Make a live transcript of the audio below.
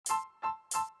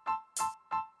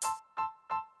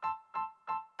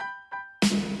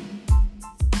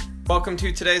Welcome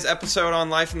to today's episode on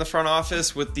Life in the Front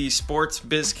Office with the Sports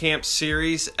Biz Camp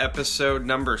series, episode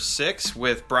number 6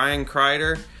 with Brian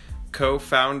Kreider,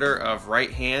 co-founder of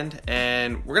Right Hand.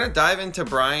 And we're going to dive into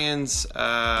Brian's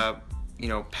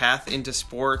path into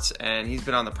sports, and he's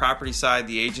been on the property side,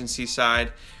 the agency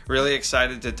side. Really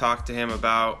excited to talk to him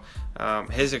about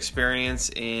his experience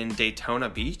in Daytona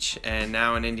Beach and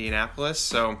now in Indianapolis.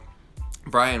 So,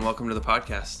 Brian, welcome to the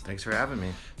podcast. Thanks for having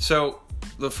me. So,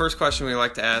 the first question we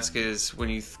like to ask is, when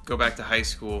you go back to high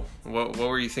school, what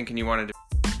were you thinking you wanted to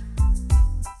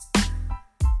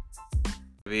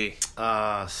be?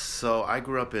 So I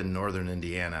grew up in northern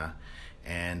Indiana,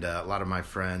 and a lot of my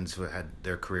friends had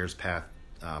their careers path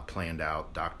planned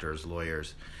out, doctors,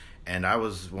 lawyers, and I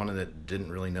was one of that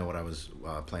didn't really know what I was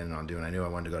planning on doing. I knew I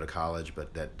wanted to go to college,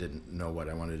 but that didn't know what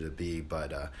I wanted to be.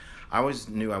 But I always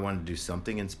knew I wanted to do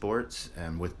something in sports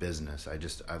and with business.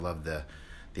 I love the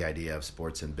idea of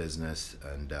sports and business,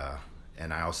 and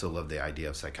I also love the idea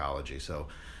of psychology. So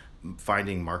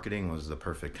finding marketing was the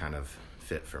perfect kind of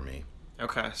fit for me.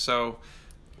 Okay, so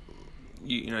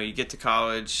you get to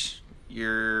college,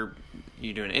 you're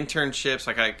doing internships.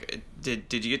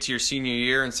 Did you get to your senior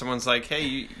year and someone's like, hey,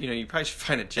 you probably should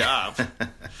find a job?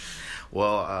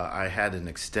 Well, I had an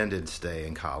extended stay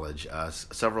in college,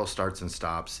 several starts and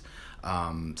stops.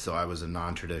 So I was a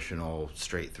non-traditional,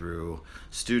 straight-through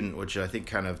student, which I think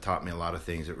kind of taught me a lot of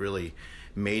things. It really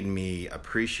made me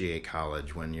appreciate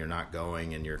college when you're not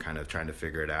going and you're kind of trying to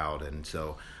figure it out. And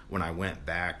so when I went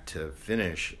back to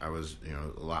finish, I was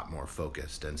a lot more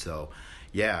focused. And so,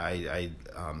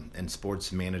 and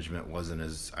sports management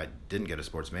I didn't get a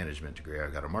sports management degree. I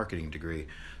got a marketing degree.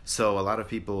 So a lot of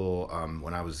people,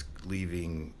 when I was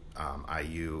leaving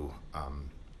IU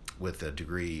with a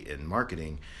degree in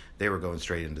marketing, they were going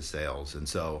straight into sales. And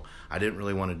so I didn't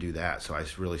really want to do that. So I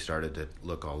really started to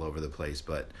look all over the place.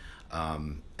 But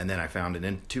and then I found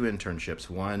two internships,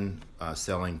 one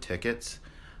selling tickets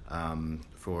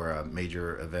for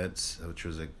major events, which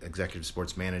was executive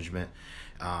sports management.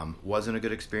 Wasn't a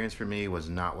good experience for me, was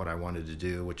not what I wanted to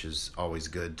do, which is always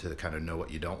good to kind of know what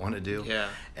you don't want to do. Yeah.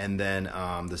 And then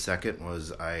the second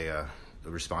was I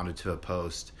responded to a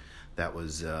post that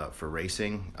was for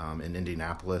racing in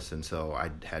Indianapolis, and so I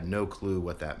had no clue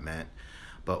what that meant,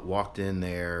 but walked in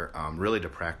there really to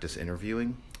practice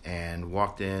interviewing, and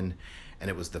walked in, and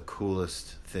it was the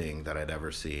coolest thing that I'd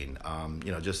ever seen.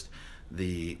 Just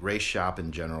the race shop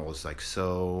in general was like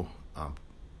so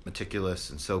meticulous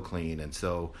and so clean, and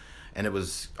I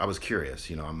was curious.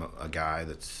 I'm a guy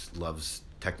that loves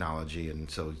technology, and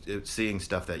so seeing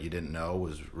stuff that you didn't know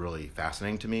was really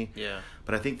fascinating to me. Yeah.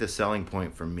 But I think the selling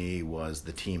point for me was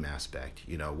the team aspect,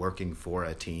 working for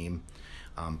a team,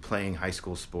 playing high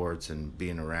school sports and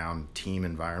being around team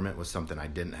environment was something I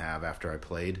didn't have after I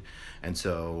played. And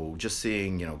so just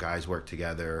seeing, guys work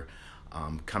together,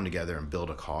 come together and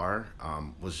build a car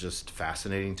was just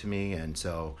fascinating to me. And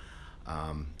so,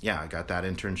 I got that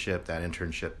internship. That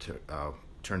internship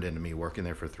turned into me working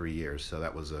there for 3 years. So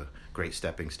that was a great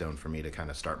stepping stone for me to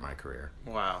kind of start my career.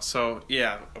 Wow. So,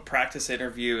 a practice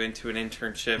interview into an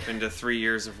internship into 3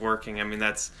 years of working. I mean,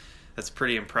 that's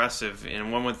pretty impressive.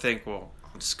 And one would think, well,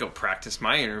 I'll just go practice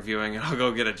my interviewing and I'll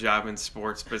go get a job in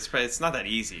sports. But it's not that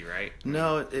easy, right?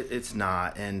 No, it's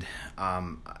not. And,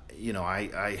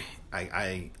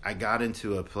 I got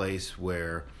into a place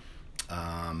where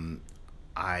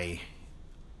I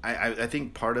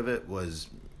think part of it was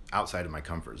outside of my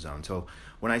comfort zone. So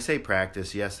when I say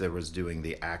practice, yes, there was doing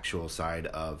the actual side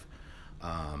of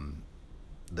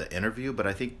the interview, but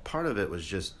I think part of it was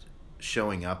just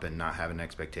showing up and not having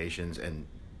expectations and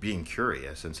being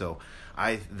curious. And so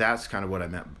that's kind of what I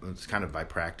meant. It's kind of by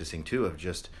practicing too, of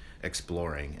just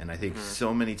exploring. And I think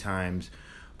so many times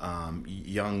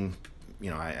young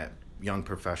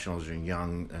professionals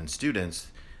and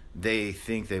students, they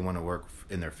think they want to work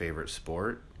in their favorite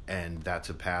sport. And that's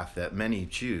a path that many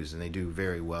choose, and they do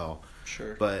very well.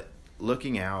 Sure. But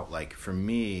looking out, like for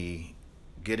me,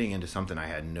 getting into something I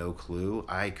had no clue,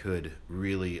 I could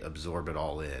really absorb it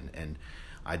all in. And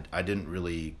I didn't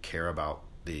really care about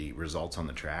the results on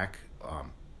the track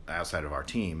outside of our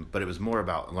team, but it was more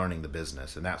about learning the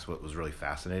business. And that's what was really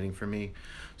fascinating for me.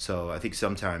 So I think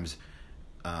sometimes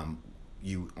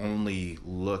you only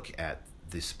look at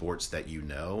the sports that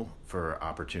for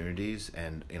opportunities,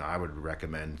 and I would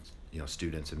recommend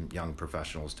students and young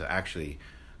professionals to actually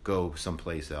go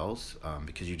someplace else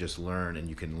because you just learn, and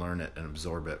you can learn it and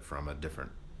absorb it from a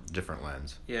different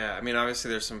lens. Yeah, I mean,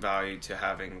 obviously there's some value to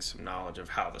having some knowledge of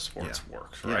how the sports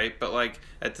works, right? Yeah. But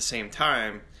at the same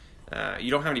time,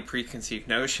 you don't have any preconceived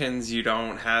notions. You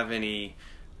don't have any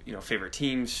favorite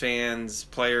teams, fans,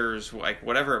 players,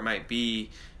 whatever it might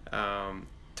be.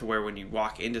 to where when you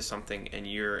walk into something and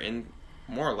you're in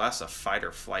more or less a fight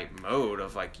or flight mode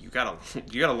of like you gotta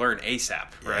learn ASAP,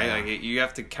 right? Yeah. Like you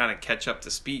have to kind of catch up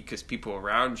to speed because people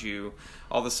around you,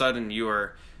 all of a sudden you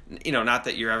are, not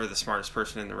that you're ever the smartest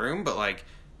person in the room, but like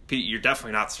you're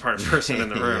definitely not the smartest person in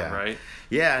the room, Yeah. right?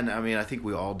 Yeah, and I mean, I think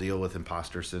we all deal with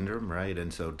imposter syndrome, right?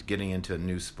 And so getting into a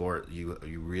new sport, you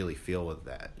really feel with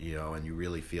that, and you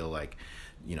really feel like,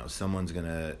 someone's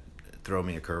gonna throw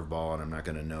me a curveball and I'm not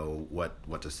gonna know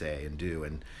what to say and do.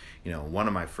 And one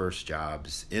of my first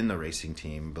jobs in the racing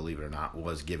team, believe it or not,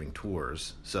 was giving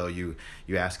tours. So you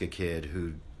ask a kid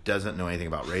who doesn't know anything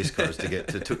about race cars to get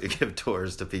to give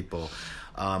tours to people.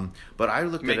 But I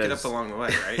looked Make at it up along the way,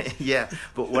 right? Yeah,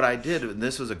 but what I did, and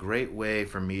this was a great way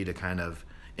for me to kind of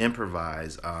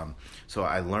improvise. So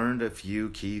I learned a few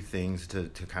key things to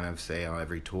kind of say on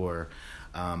every tour.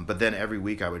 But then every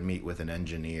week I would meet with an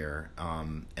engineer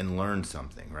and learn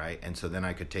something, right? And so then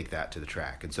I could take that to the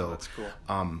track. And so That's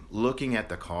cool. Looking at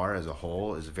the car as a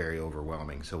whole is very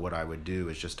overwhelming. So what I would do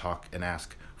is just talk and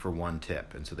ask for one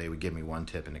tip. And so they would give me one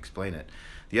tip and explain it.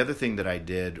 The other thing that I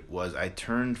did was I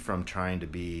turned from trying to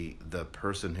be the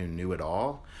person who knew it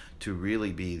all to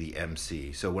really be the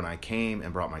MC. So when I came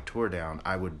and brought my tour down,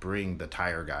 I would bring the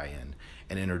tire guy in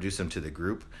and introduce him to the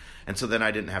group. And so then I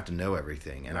didn't have to know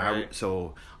everything. And right.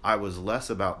 So I was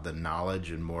less about the knowledge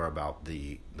and more about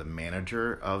the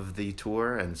manager of the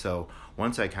tour. And so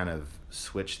once I kind of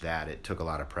switched that, it took a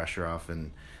lot of pressure off.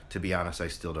 And to be honest, I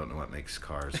still don't know what makes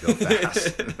cars go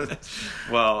fast.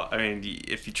 Well, I mean,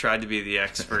 if you tried to be the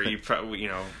expert, you probably,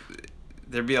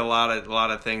 there'd be a lot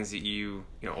of things that you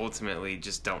ultimately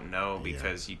just don't know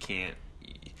because you can't.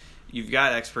 You've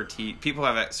got expertise. People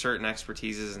have certain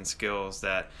expertises and skills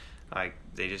that like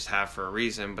they just have for a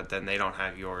reason, but then they don't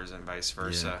have yours, and vice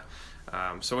versa.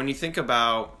 Yeah. So when you think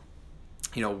about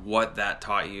what that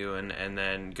taught you, and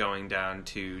then going down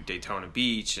to Daytona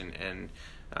Beach and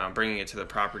bringing it to the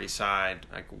property side,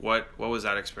 like what was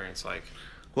that experience like?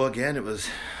 Well, again, it was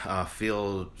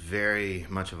feel very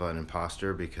much of an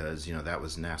imposter because that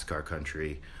was NASCAR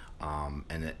country,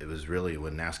 and it was really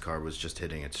when NASCAR was just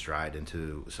hitting its stride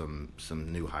into some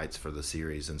new heights for the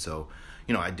series. And so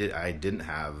I didn't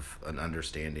have an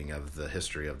understanding of the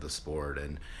history of the sport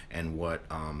and what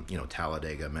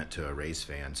Talladega meant to a race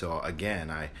fan. So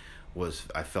again, I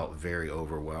felt very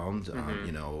overwhelmed.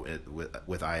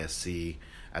 With ISC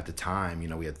at the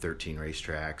time, we had 13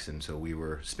 racetracks, and so we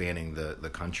were spanning the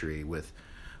country with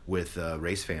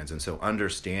race fans, and so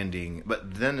understanding.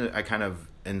 But then I kind of,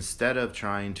 instead of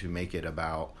trying to make it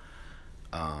about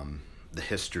the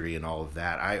history and all of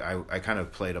that, I kind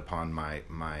of played upon my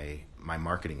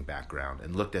marketing background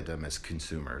and looked at them as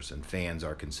consumers, and fans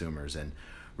are consumers, and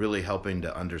really helping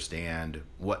to understand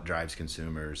what drives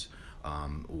consumers.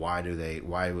 Why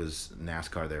was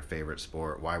NASCAR their favorite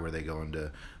sport? Why were they going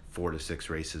to 4 to 6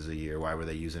 races a year? Why were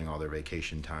they using all their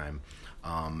vacation time?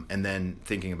 And then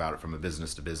thinking about it from a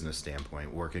business to business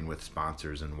standpoint, working with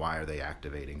sponsors and why are they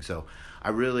activating? So I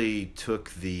really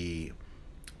took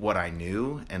what I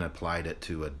knew and applied it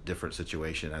to a different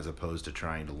situation as opposed to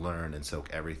trying to learn and soak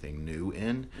everything new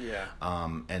in. Yeah.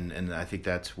 And I think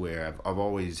that's where I've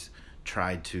always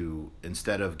tried to,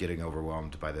 instead of getting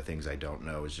overwhelmed by the things I don't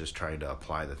know, is just trying to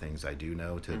apply the things I do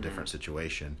know to a different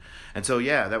situation. And so,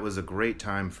 that was a great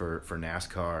time for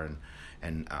NASCAR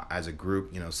and as a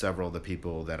group, several of the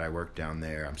people that I worked down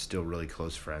there, I'm still really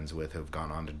close friends with, who've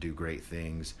gone on to do great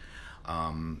things.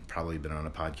 Probably been on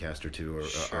a podcast or two,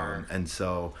 Sure. And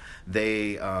so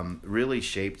they really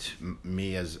shaped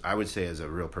me as a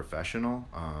real professional.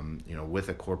 With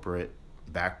a corporate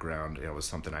background, it was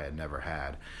something I had never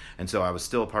had, and so I was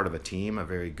still a part of a team, a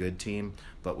very good team,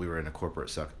 but we were in a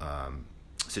corporate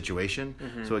situation.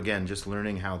 So again, just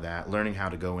learning how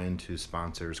to go into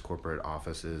sponsors, corporate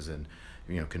offices, and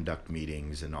conduct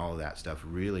meetings and all of that stuff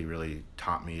really, really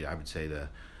taught me, I would say, to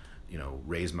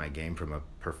raise my game from a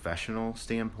professional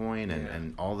standpoint,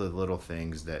 and all the little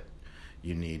things that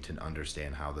you need to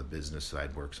understand how the business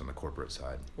side works on the corporate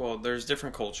side. Well, there's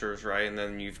different cultures, right? And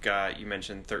then you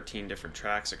mentioned 13 different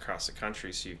tracks across the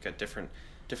country, so you've got different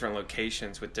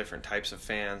locations with different types of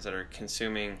fans that are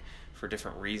consuming for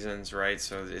different reasons, right?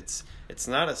 So it's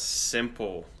not a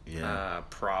simple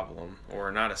problem,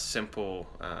 or not a simple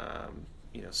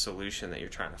solution that you're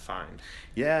trying to find.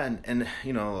 Yeah, and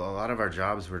a lot of our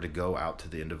jobs were to go out to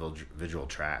the individual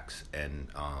tracks, and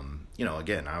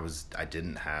again, I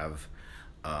didn't have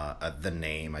the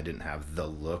name. I didn't have the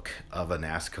look of a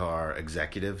NASCAR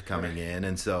executive coming in.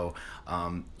 And so,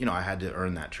 I had to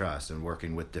earn that trust, and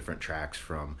working with different tracks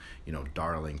from,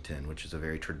 Darlington, which is a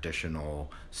very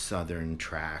traditional Southern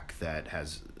track that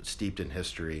has steeped in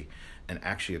history and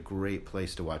actually a great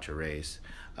place to watch a race.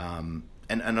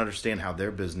 And understand how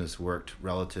their business worked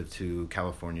relative to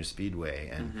California Speedway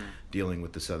and dealing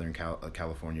with the Southern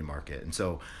California market. And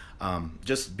so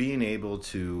just being able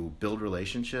to build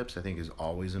relationships, I think, is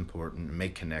always important,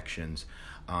 make connections,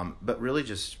 but really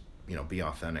just, be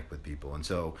authentic with people. And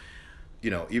so,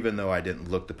 even though I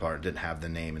didn't look the part, didn't have the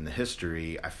name and the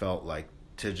history, I felt like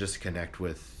to just connect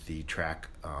with the track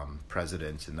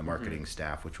presidents and the marketing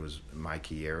staff, which was my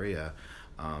key area,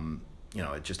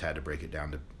 it just had to break it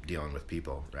down to dealing with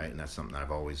people, right? And that's something that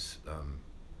I've always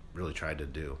really tried to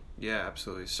do. Yeah,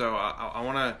 absolutely. So I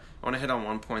want to hit on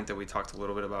one point that we talked a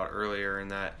little bit about earlier, in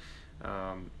that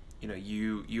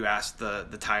you asked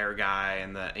the tire guy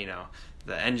and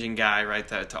the engine guy, right,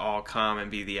 to all come and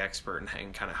be the expert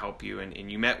and kind of help you,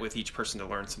 and you met with each person to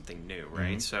learn something new,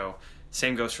 right? So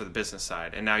same goes for the business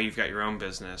side, and now you've got your own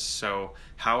business. So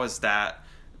how is that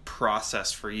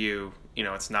process for you?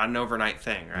 It's not an overnight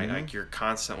thing, right? Like, you're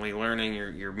constantly learning,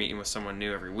 you're meeting with someone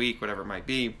new every week, whatever it might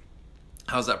be.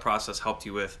 How's that process helped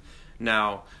you with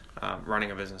now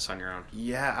running a business on your own?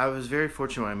 Yeah, I was very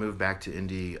fortunate when I moved back to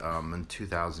Indy in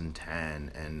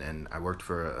 2010, and I worked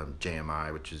for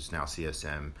JMI, which is now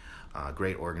CSM,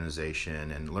 great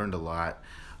organization, and learned a lot.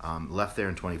 Left there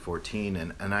in 2014,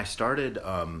 and I started,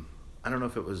 I don't know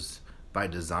if it was by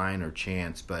design or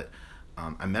chance, but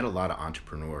I met a lot of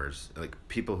entrepreneurs, like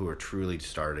people who are truly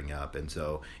starting up. And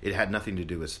so it had nothing to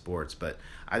do with sports, but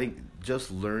I think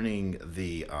just learning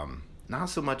the,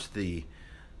 not so much the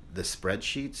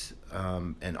spreadsheets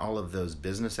and all of those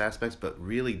business aspects, but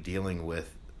really dealing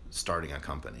with starting a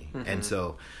company. And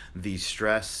so the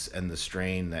stress and the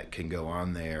strain that can go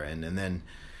on there, and then,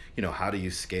 how do you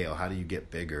scale? How do you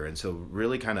get bigger? And so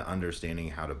really kind of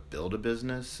understanding how to build a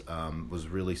business was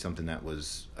really something that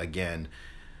was, again,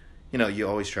 you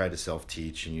always try to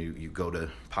self-teach, and you go to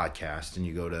podcasts and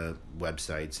you go to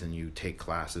websites and you take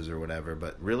classes or whatever,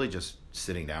 but really just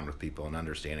sitting down with people and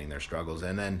understanding their struggles.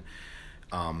 And then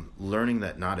learning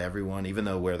that not everyone, even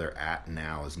though where they're at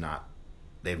now is not,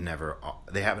 they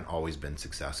haven't always been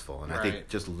successful. And I think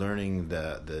just learning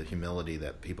the humility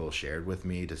that people shared with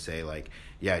me to say, like,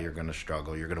 yeah, you're going to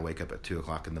struggle. You're going to wake up at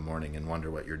 2:00 in the morning and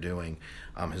wonder what you're doing,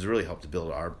 has really helped to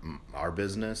build our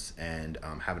business. And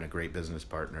having a great business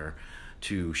partner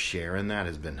to share in that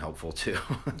has been helpful too.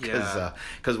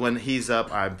 Because when he's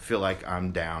up, I feel like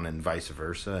I'm down, and vice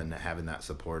versa. And having that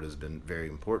support has been very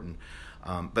important.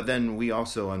 But then we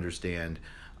also understand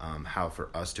how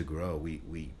for us to grow,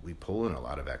 we pull in a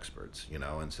lot of experts,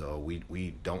 and so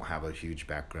we don't have a huge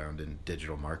background in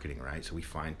digital marketing, right? So we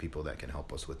find people that can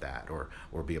help us with that, or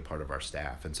be a part of our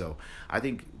staff. And so I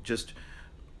think just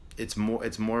it's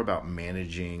more about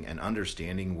managing and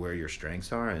understanding where your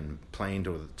strengths are and playing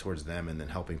towards them, and then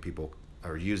helping people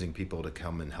or using people to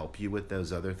come and help you with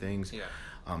those other things.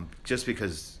 Just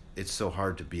because it's so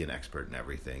hard to be an expert in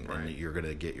everything, and you're going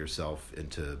to get yourself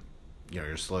into,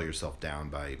 you're slow yourself down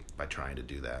by trying to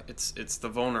do that. It's the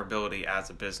vulnerability as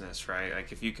a business, right?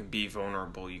 Like, if you can be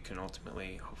vulnerable, you can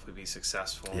ultimately hopefully be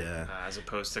successful. As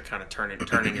opposed to kind of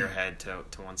turning your head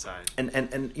to one side.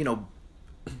 And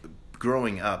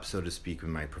growing up, so to speak,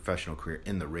 in my professional career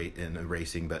in the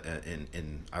racing, but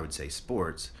in I would say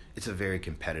sports, it's a very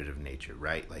competitive nature,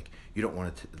 right? Like, you don't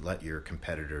want to let your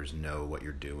competitors know what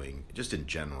you're doing, just in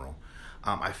general.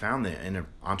 I found that in an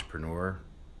entrepreneur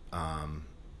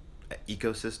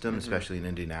ecosystem, especially in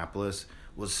Indianapolis,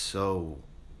 was so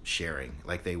sharing.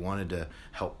 Like, they wanted to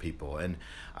help people, and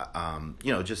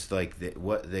just like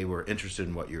what they were interested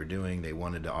in what you were doing. They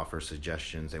wanted to offer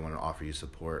suggestions. They wanted to offer you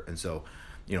support. And so,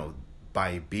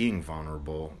 by being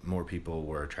vulnerable, more people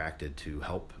were attracted to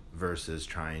help versus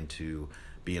trying to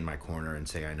be in my corner and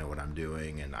say, I know what I'm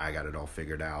doing and I got it all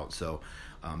figured out. So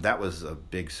that was a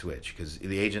big switch, because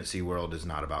the agency world is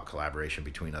not about collaboration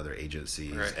between other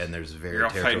agencies, and there's you're all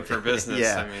fighting for business.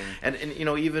 I mean, and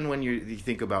even when you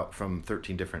think about from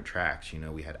 13 different tracks,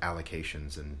 we had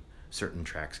allocations, and certain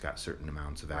tracks got certain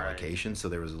amounts of allocation, so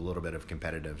there was a little bit of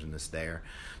competitiveness there.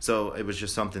 So it was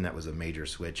just something that was a major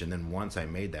switch, and then once I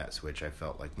made that switch, I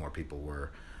felt like more people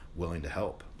were willing to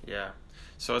help.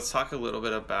 So let's talk a little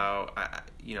bit about,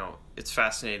 it's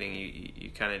fascinating.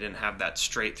 You kind of didn't have that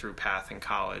straight through path in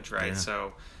college, right?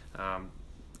 So,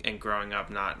 and growing up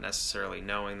not necessarily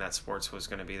knowing that sports was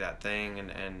going to be that thing,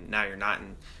 and now you're not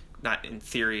in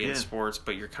theory in sports,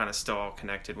 but you're kind of still all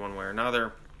connected one way or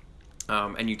another.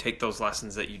 and you take those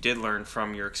lessons that you did learn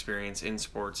from your experience in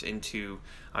sports into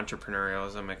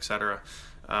entrepreneurialism, etc.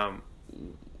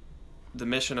 The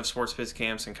mission of sports biz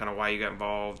camps and kind of why you got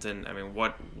involved, and I mean,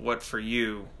 what for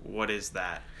you, what is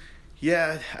that?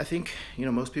 Yeah, I think,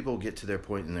 most people get to their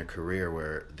point in their career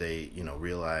where they,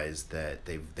 realize that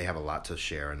they have a lot to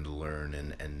share and to learn,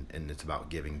 and it's about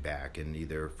giving back, and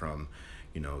either from,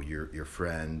 your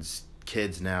friends,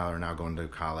 kids now are now going to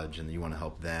college and you want to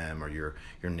help them, or your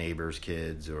neighbors'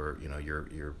 kids, or,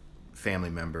 your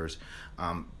family members.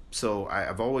 So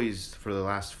I've always, for the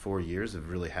last 4 years, have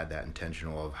really had that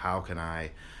intentional of how can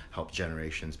I help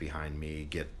generations behind me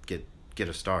get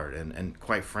a start, and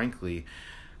quite frankly,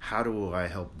 how do I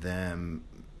help them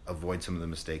avoid some of the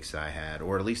mistakes I had,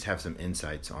 or at least have some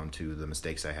insights onto the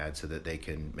mistakes I had so that they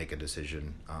can make a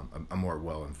decision, a more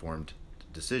well-informed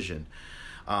decision.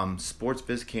 Sports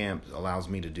Biz Camp allows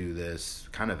me to do this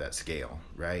kind of at scale,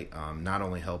 right? Not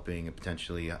only helping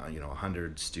potentially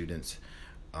 100 students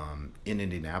in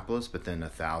Indianapolis, but then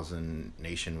 1,000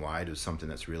 nationwide is something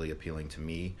that's really appealing to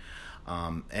me.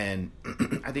 And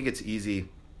I think it's easy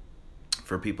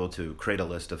for people to create a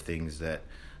list of things that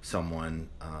someone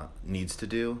needs to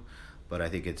do, but I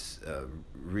think it's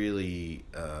really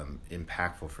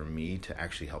impactful for me to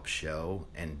actually help show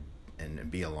and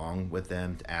be along with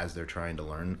them as they're trying to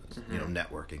learn,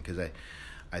 networking, because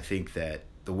I think that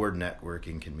the word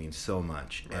networking can mean so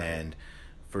much, right. And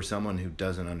for someone who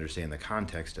doesn't understand the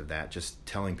context of that, just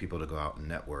telling people to go out and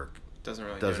network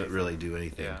doesn't really do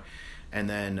anything. Yeah. And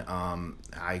then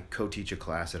I co-teach a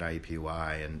class at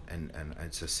IUPUI, and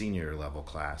it's a senior level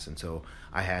class. And so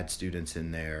I had students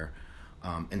in there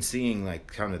and seeing like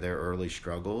kind of their early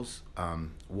struggles.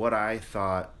 What I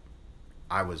thought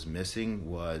I was missing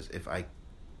was if I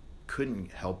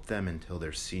couldn't help them until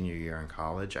their senior year in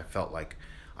college, I felt like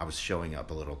I was showing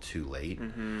up a little too late,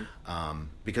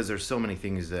 because there's so many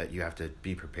things that you have to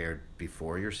be prepared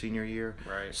before your senior year.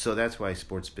 Right. So that's why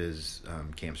Sports Biz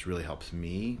Camps really helps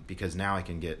me, because now I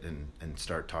can get and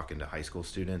start talking to high school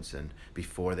students, and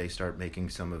before they start making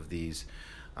some of these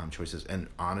choices. And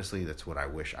honestly, that's what I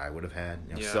wish I would have had.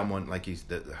 Someone like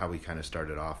how we kind of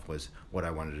started off was what I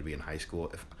wanted to be in high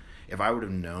school. If I would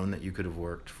have known that you could have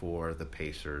worked for the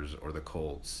Pacers or the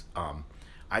Colts,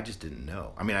 I just didn't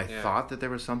know. I mean, I thought that there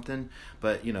was something,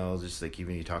 but, just like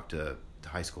even you talk to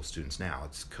high school students now,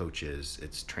 it's coaches,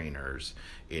 it's trainers,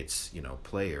 it's,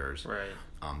 players. Right.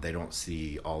 They don't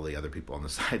see all the other people on the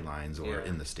sidelines or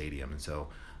in the stadium. And so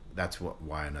that's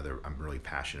why I'm really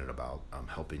passionate about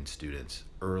helping students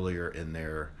earlier in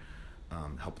their,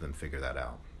 help them figure that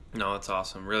out. No, it's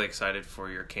awesome. Really excited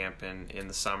for your camp in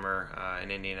the summer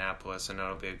in Indianapolis. I know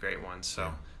it'll be a great one,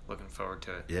 so looking forward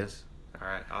to it. Yes. All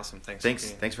right, awesome. Thanks.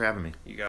 Thanks for having me. You got it.